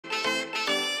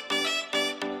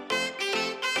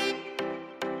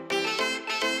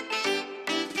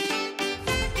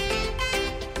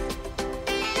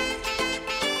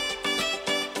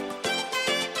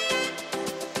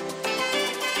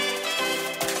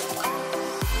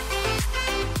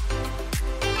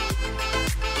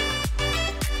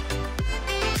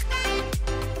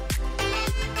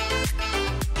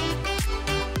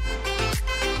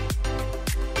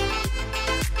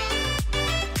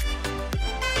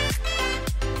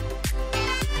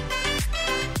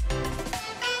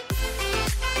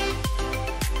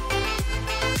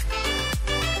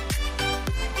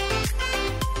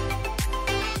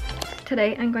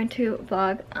today I'm going to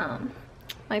vlog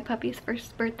my puppy's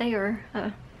first birthday, or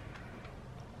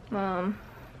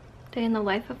day in the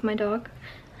life of my dog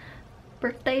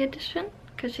birthday edition,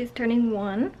 because she's turning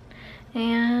 1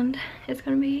 and it's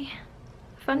gonna be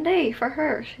a fun day for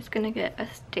her. She's gonna get a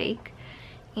steak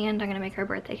and I'm gonna make her a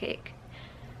birthday cake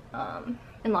and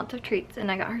lots of treats,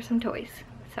 and I got her some toys,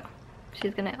 so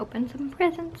she's gonna open some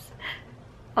presents.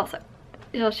 Also,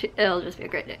 it'll just be a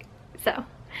great day. So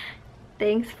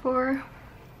thanks for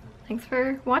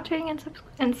watching,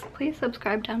 and please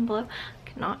subscribe down below. I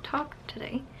cannot talk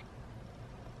today.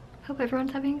 Hope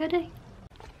everyone's having a good day.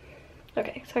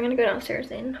 Okay, so I'm gonna go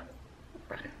downstairs and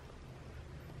run.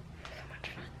 So much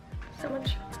fun. So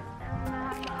much fun.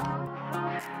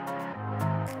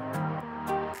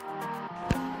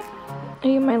 Are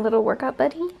you my little workout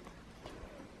buddy?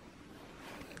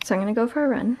 So I'm gonna go for a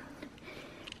run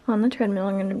on the treadmill.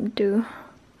 I'm gonna do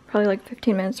probably like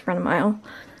 15 minutes, run a mile,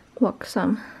 walk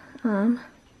some.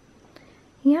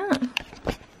 Yeah.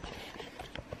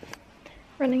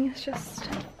 Running is just,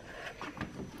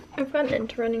 I've gotten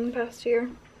into running the past year.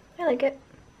 I like it.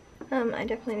 I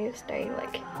definitely need to stay,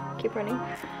 like, keep running.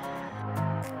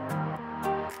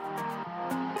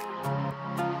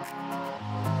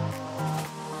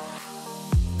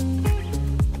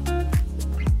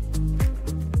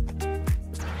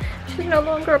 She's no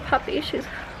longer a puppy, she's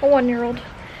a 1-year-old.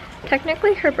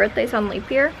 Technically her birthday's on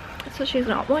leap year, so she's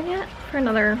not 1 yet for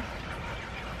another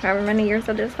however many years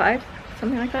it is, 5,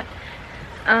 something like that.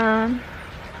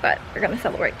 But we're gonna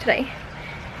celebrate today.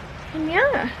 And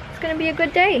yeah, it's gonna be a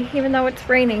good day, even though it's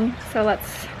raining, so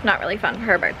that's not really fun for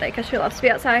her birthday because she loves to be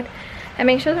outside. I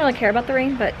mean, she doesn't really care about the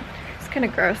rain, but it's kind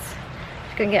of gross.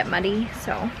 It's gonna get muddy,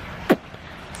 so.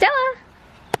 Stella!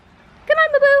 Come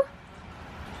on, boo-boo!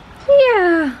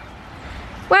 Yeah!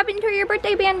 What happened to your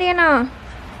birthday bandana?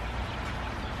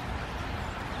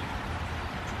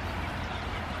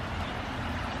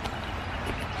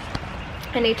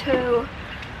 I need to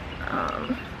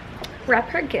wrap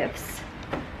her gifts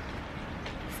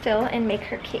still and make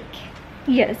her cake.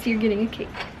 Yes, you're getting a cake.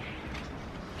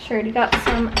 She already got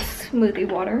some smoothie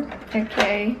water.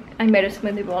 Okay, I made a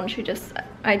smoothie bowl and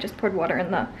I just poured water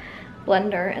in the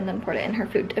blender and then poured it in her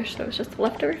food dish, so it's just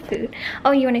leftover food.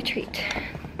 Oh, you want a treat?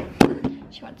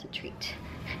 She wants a treat.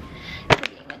 You're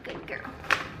being a good girl.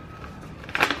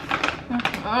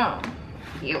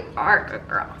 You are a good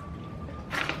girl.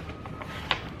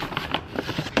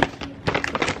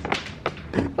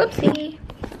 Whoopsie.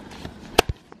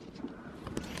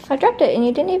 I dropped it and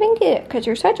you didn't even get it because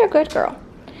you're such a good girl.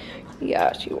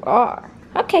 Yes, you are.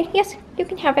 Okay, yes, you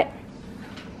can have it.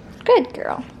 Good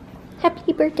girl.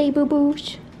 Happy birthday,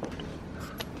 boo-boosh.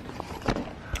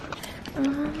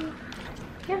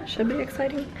 Yeah, should be an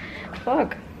exciting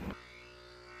vlog.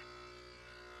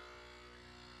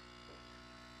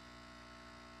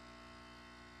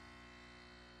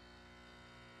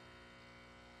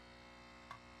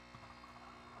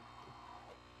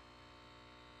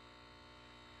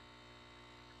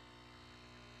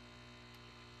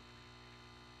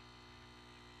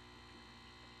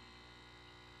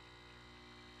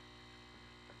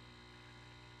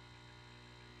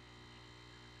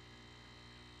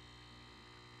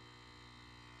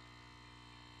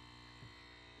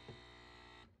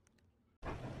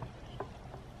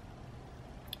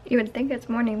 You would think it's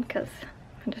morning because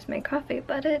I just made coffee,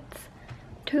 but it's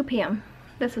 2 p.m.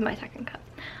 This is my second cup.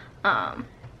 But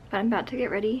I'm about to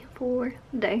get ready for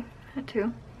the day at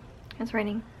 2. It's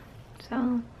raining,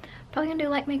 so probably gonna do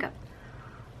light makeup.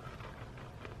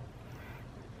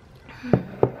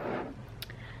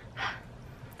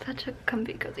 Such a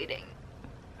comfy, cozy day.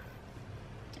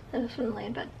 I just want to lay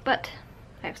in bed, but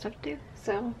I have stuff to do,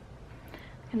 so I'm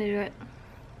gonna do it.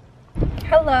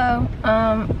 Hello,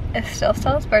 it's still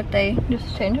Stella's birthday.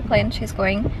 Just change of plans. She's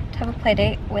going to have a play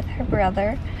date with her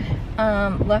brother.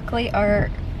 Luckily our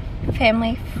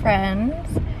family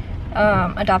friends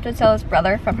adopted Stella's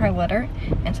brother from her litter,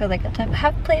 and so they get to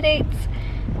have play dates.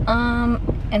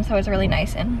 And so it's really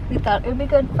nice, and we thought it would be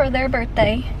good for their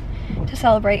birthday to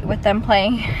celebrate with them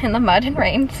playing in the mud and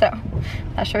rain, so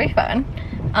that should be fun.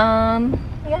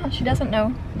 Yeah, she doesn't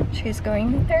know she's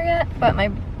going there yet, but my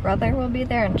brother will be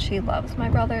there and she loves my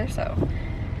brother, so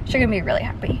she's gonna be really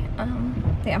happy.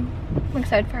 Yeah, I'm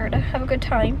excited for her to have a good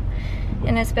time,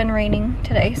 and it's been raining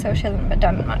today, so she hasn't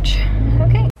done much.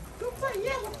 Okay.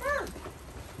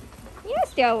 Yes,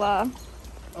 Stella.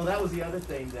 Oh, that was the other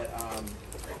thing that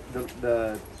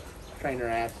the trainer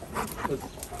asked, because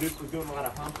Duke was doing a lot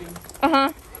of humping.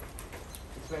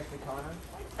 Especially Connor.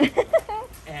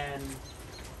 And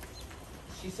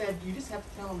she said, you just have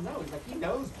to tell him no. He's like, he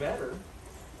knows better.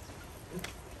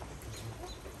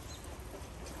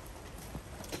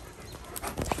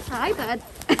 Hi, bud.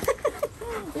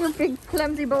 You big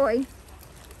clumsy boy.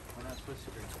 We're not supposed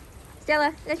to drink.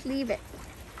 Stella, let's leave it.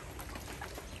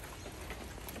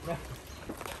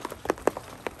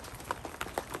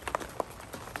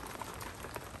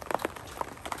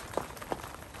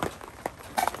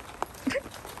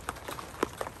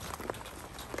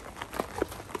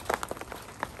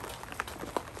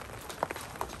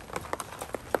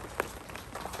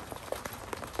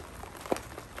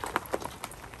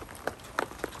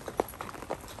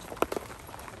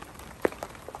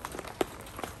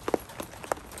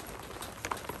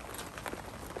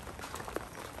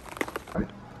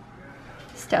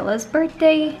 Stella's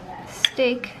birthday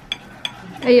steak.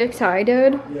 Are you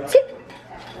excited? See?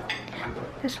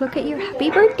 Let's look at your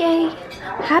happy birthday.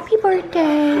 Happy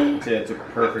birthday. It's a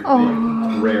perfect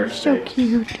rare steak. So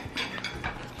cute.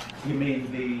 You mean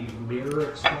the mirror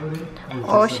exploded?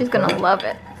 Oh, she's gonna love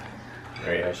it.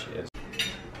 Oh yeah, she is.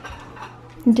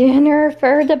 Dinner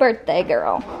for the birthday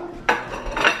girl.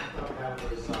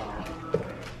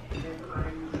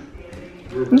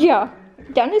 Yeah,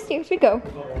 down the stairs we go.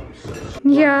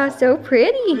 Yeah, so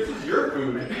pretty. This is your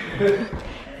food.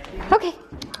 Okay,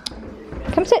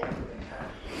 come sit.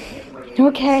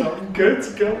 Okay.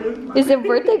 Good's going. Is it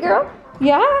birthday girl?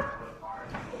 Yeah?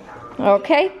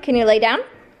 Okay, can you lay down?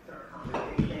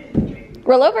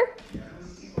 Roll over.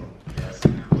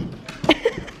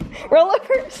 Roll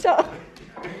over, Stella.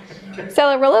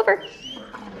 Stella, roll over.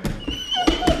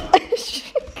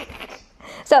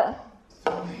 Stella,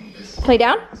 lay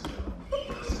down.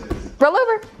 Roll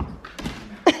over.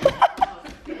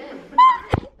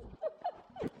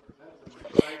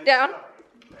 Down.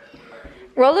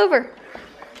 Roll over.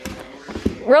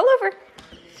 Roll over.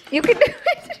 You can do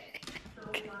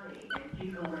it.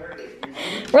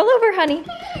 Roll over, honey.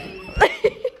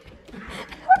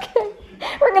 Okay.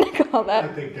 We're gonna call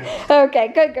that. Okay,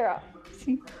 good girl.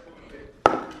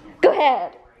 Go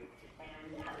ahead.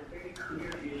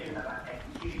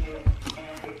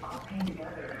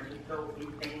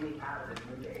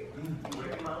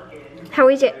 How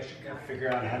is it?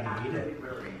 Figure out how to eat it.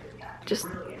 Just,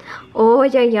 oh,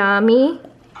 is it yummy?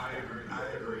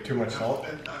 Too much salt?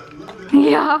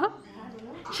 Yeah.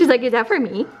 She's like, is that for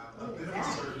me?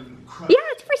 Yeah,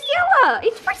 it's for Stella.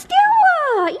 It's for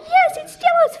Stella. Yes, it's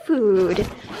Stella's food.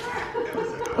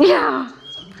 Yeah.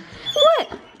 What?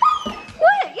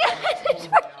 What? Yes, it's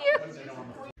for you.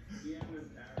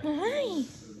 Hi.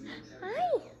 Hi.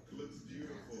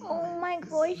 Oh my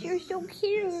gosh, you're so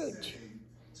cute.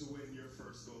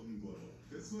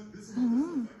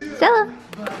 Stella.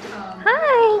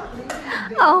 Hi.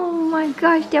 Oh my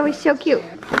gosh, that was so cute.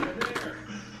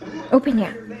 Open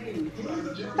here.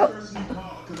 Oh.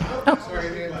 Oh.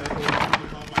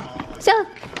 Stella.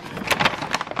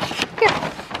 Here.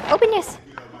 Open this.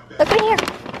 Open here.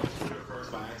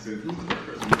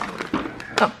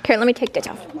 Oh, here, let me take this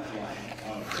off.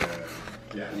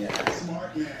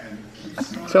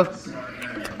 So.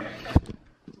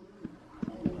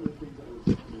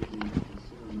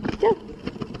 Go.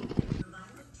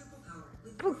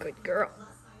 Oh, good girl.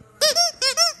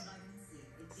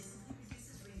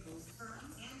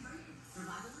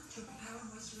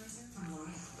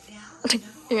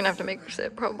 You're gonna have to make her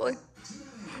sit, probably.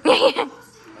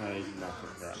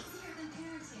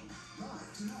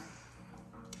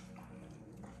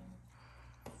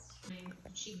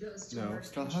 No,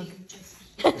 still hug.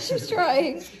 She's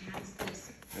trying.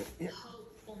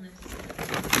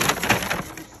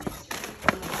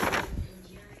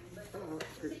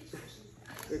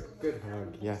 Good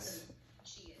hug, yes.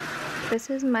 This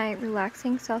is my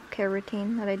relaxing self-care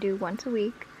routine that I do once a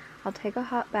week. I'll take a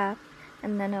hot bath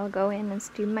and then I'll go in and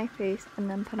steam my face and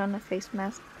then put on a face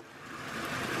mask.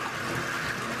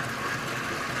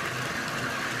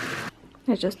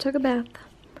 I just took a bath.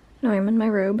 Now I'm in my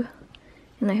robe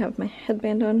and I have my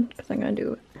headband on because I'm going to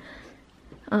do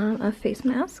a face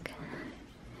mask.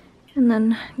 And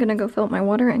then I'm going to go fill up my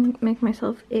water and make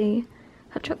myself a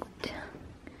hot chocolate.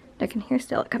 I can hear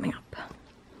Stella coming up.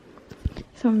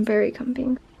 So I'm very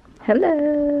comfy.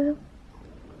 Hello.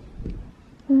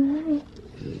 Hi.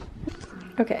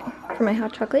 Okay, for my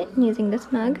hot chocolate, I'm using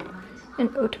this mug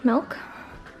and oat milk.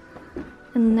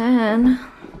 And then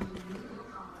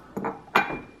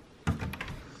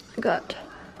I got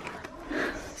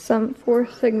some 4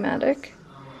 Sigmatic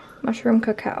mushroom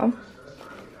cacao.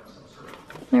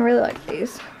 And I really like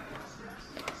these.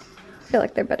 I feel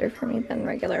like they're better for me than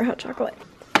regular hot chocolate.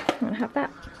 I'm gonna have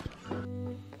that.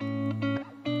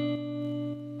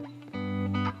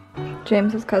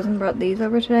 James's cousin brought these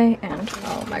over today, and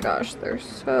oh my gosh, they're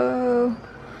so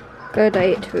good. I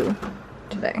ate 2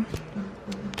 today,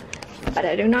 but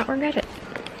I do not regret it.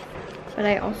 So but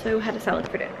I also had a salad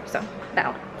for dinner, so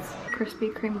balance.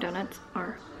 Krispy Kreme donuts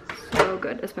are so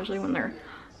good, especially when they're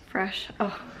fresh.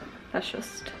 Oh, that's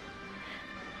just,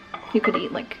 you could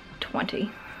eat like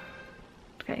 20.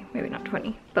 Okay, maybe not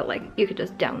 20, but like you could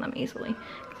just down them easily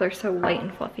because they're so light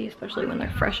and fluffy, especially when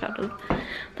they're fresh out of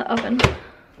the oven.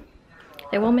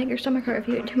 They will make your stomach hurt if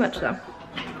you eat too much though.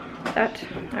 That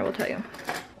I will tell you.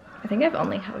 I think I've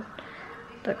only had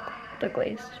the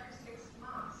glazed,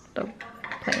 the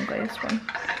plain glazed one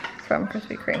from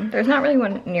Krispy Kreme. There's not really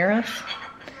one near us.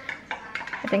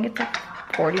 I think it's like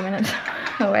 40 minutes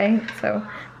away, so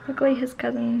luckily his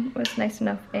cousin was nice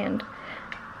enough and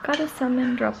got us some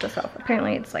and dropped us off.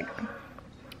 Apparently it's like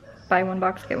buy one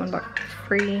box, get one box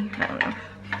free. I don't know.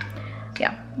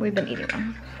 Yeah, we've been eating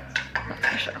them. That's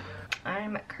for sure.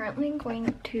 I'm currently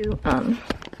going to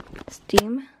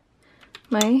steam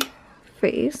my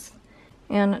face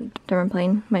and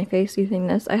dermaplane my face using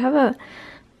this. I have a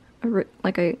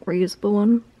reusable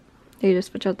one. You just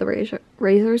switch out the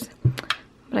razors,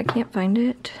 but I can't find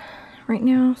it right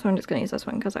now, so I'm just gonna use this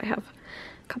one because I have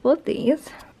a couple of these.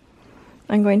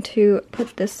 I'm going to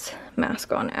put this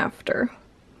mask on after.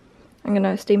 I'm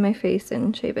gonna steam my face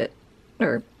and shave it,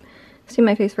 or steam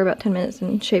my face for about 10 minutes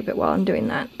and shave it while I'm doing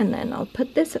that, and then I'll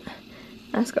put this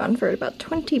mask on for about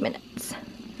 20 minutes,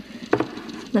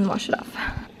 then wash it off.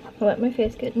 I'll let my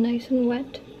face get nice and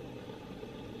wet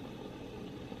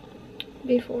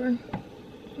before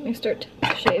I start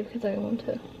to shave because I want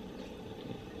to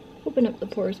open up the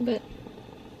pores a bit.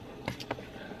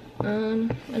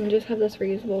 And just have this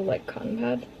reusable like cotton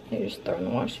pad that you just throw in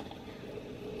the wash,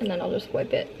 and then I'll just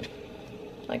wipe it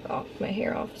like off my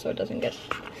hair off so it doesn't get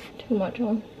too much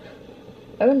on.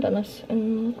 I haven't done this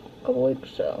in a couple weeks,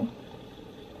 so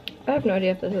I have no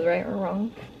idea if this is right or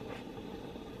wrong.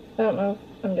 I don't know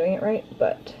if I'm doing it right,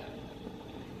 but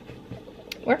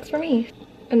it works for me.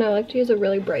 And I like to use a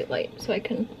really bright light so I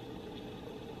can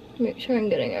make sure I'm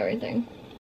getting everything.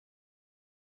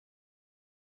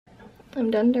 I'm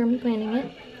done dermaplaning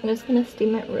it. I'm just gonna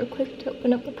steam it real quick to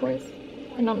open up the pores.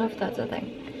 I don't know if that's a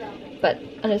thing, but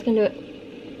I'm just gonna do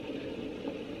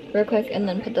it real quick and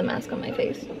then put the mask on my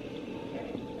face.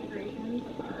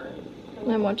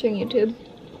 I'm watching YouTube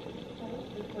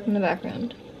in the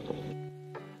background.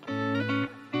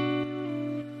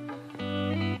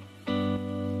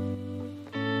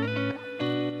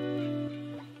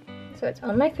 So it's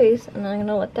on my face, and I'm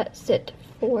gonna let that sit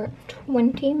for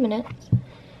 20 minutes.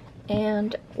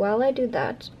 And while I do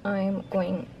that, I'm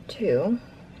going to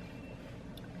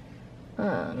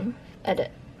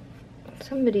edit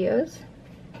some videos.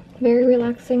 Very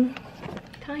relaxing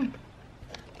time.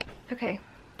 Okay,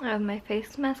 I have my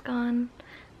face mask on,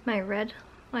 my red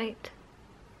light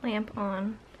lamp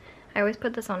on. I always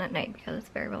put this on at night because it's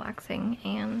very relaxing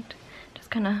and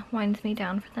just kind of winds me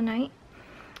down for the night.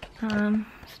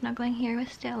 Snuggling here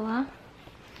with Stella.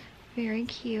 Very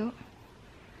cute.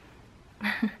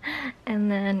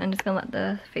 And then I'm just gonna let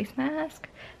the face mask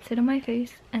sit on my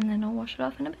face, and then I'll wash it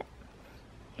off in a bit.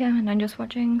 Yeah, and I'm just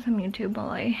watching some YouTube while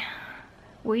I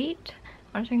wait.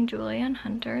 Watching Julia and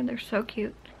Hunter. They're so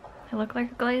cute. They look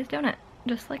like a glazed donut,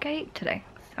 just like I ate today.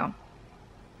 So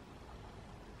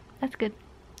that's good.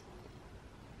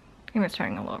 I'm just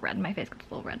turning a little red. My face gets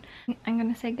a little red. I'm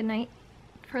gonna say goodnight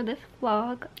for this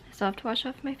vlog. I still have to wash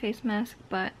off my face mask,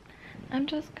 but I'm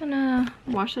just gonna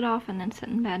wash it off and then sit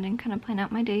in bed and kind of plan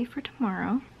out my day for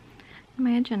tomorrow.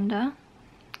 My agenda.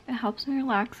 It helps me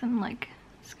relax and like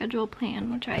schedule a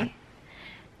plan, which I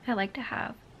like to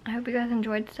have. I hope you guys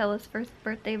enjoyed Stella's first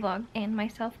birthday vlog and my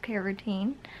self-care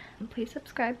routine. Please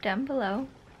subscribe down below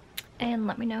and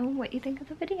let me know what you think of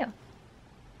the video.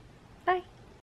 Bye!